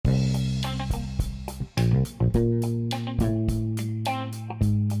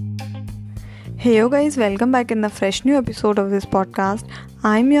Hey yo guys, welcome back in the fresh new episode of this podcast.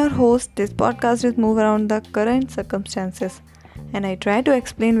 I'm your host. This podcast is move around the current circumstances and I try to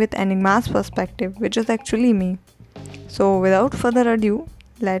explain with Enigma's perspective, which is actually me. So without further ado,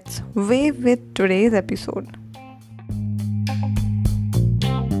 let's wave with today's episode.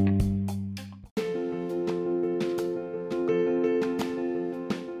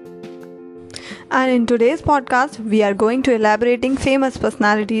 And in today's podcast, we are going to elaborating famous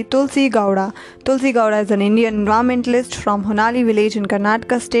personality Tulsi Gowda. Tulsi Gowda is an Indian environmentalist from Honali village in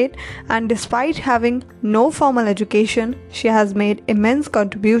Karnataka state, and despite having no formal education, she has made immense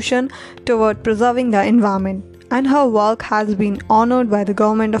contribution toward preserving the environment. And her work has been honored by the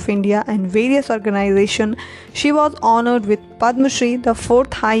Government of India and various organizations. She was honored with Padma Shri, the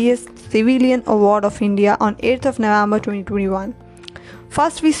fourth highest civilian award of India, on 8th of November 2021.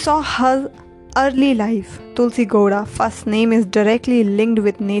 First, we saw her early life. Tulsi Gowda, first name, is directly linked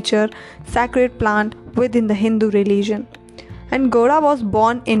with nature, sacred plant within the Hindu religion. And Gowda was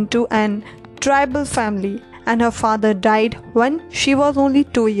born into an tribal family, and her father died when she was only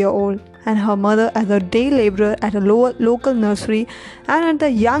 2 years old, and her mother as a day laborer at a local nursery. And at the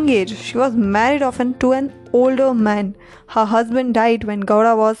young age, she was married often to an older man. Her husband died when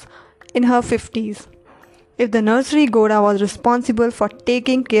Gowda was in her 50s. If the nursery, Gowda was responsible for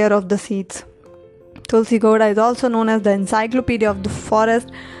taking care of the seeds. Tulsi Gowda is also known as the encyclopedia of the forest,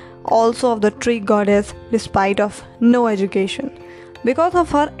 also of the tree goddess, despite of no education. Because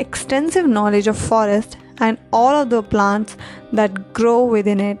of her extensive knowledge of forest and all of the plants that grow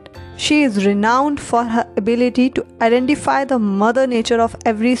within it, she is renowned for her ability to identify the mother nature of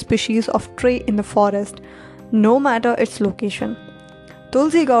every species of tree in the forest, no matter its location.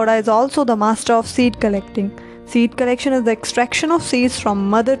 Tulsi Gowda is also the master of seed collecting. Seed collection is the extraction of seeds from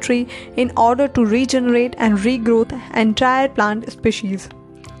mother tree in order to regenerate and regrow the entire plant species.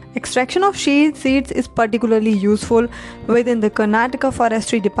 Extraction of seeds is particularly useful within the Karnataka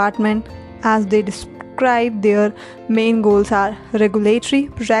Forestry Department, as they describe their main goals are regulatory,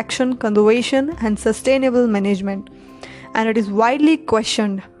 protection, conservation and sustainable management. And it is widely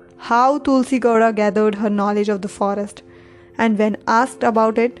questioned how Tulsi Gowda gathered her knowledge of the forest. And when asked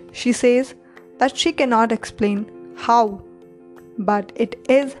about it, she says that she cannot explain how, but it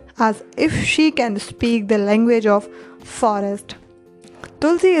is as if she can speak the language of forest.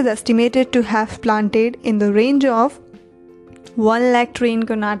 Tulsi is estimated to have planted in the range of 1 lakh trees in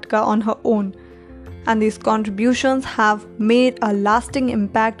Karnataka on her own, and these contributions have made a lasting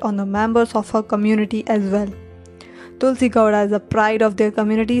impact on the members of her community as well. Tulsi Gowda is a pride of their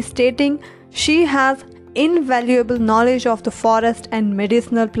community, stating she has invaluable knowledge of the forest and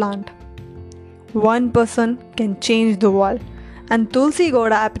medicinal plant. One person can change the world, and Tulsi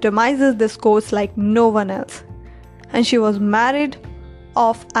Gowda epitomizes this course like no one else. And she was married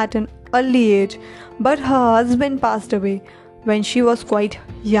off at an early age, but her husband passed away when she was quite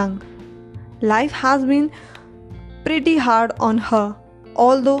young. Life has been pretty hard on her,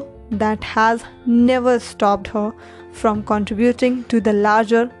 although that has never stopped her from contributing to the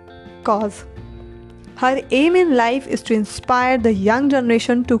larger cause. Her aim in life is to inspire the young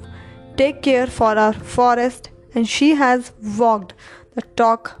generation to take care for our forest, and she has walked the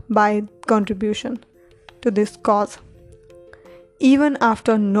talk by contribution to this cause. Even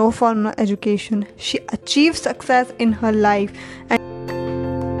after no formal education, she achieved success in her life, and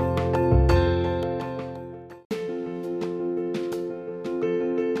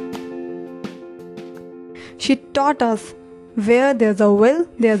she taught us where there's a will,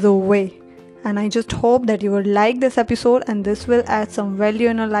 there's a way. And I just hope that you would like this episode and this will add some value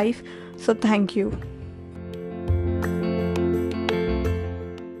in your life. So thank you.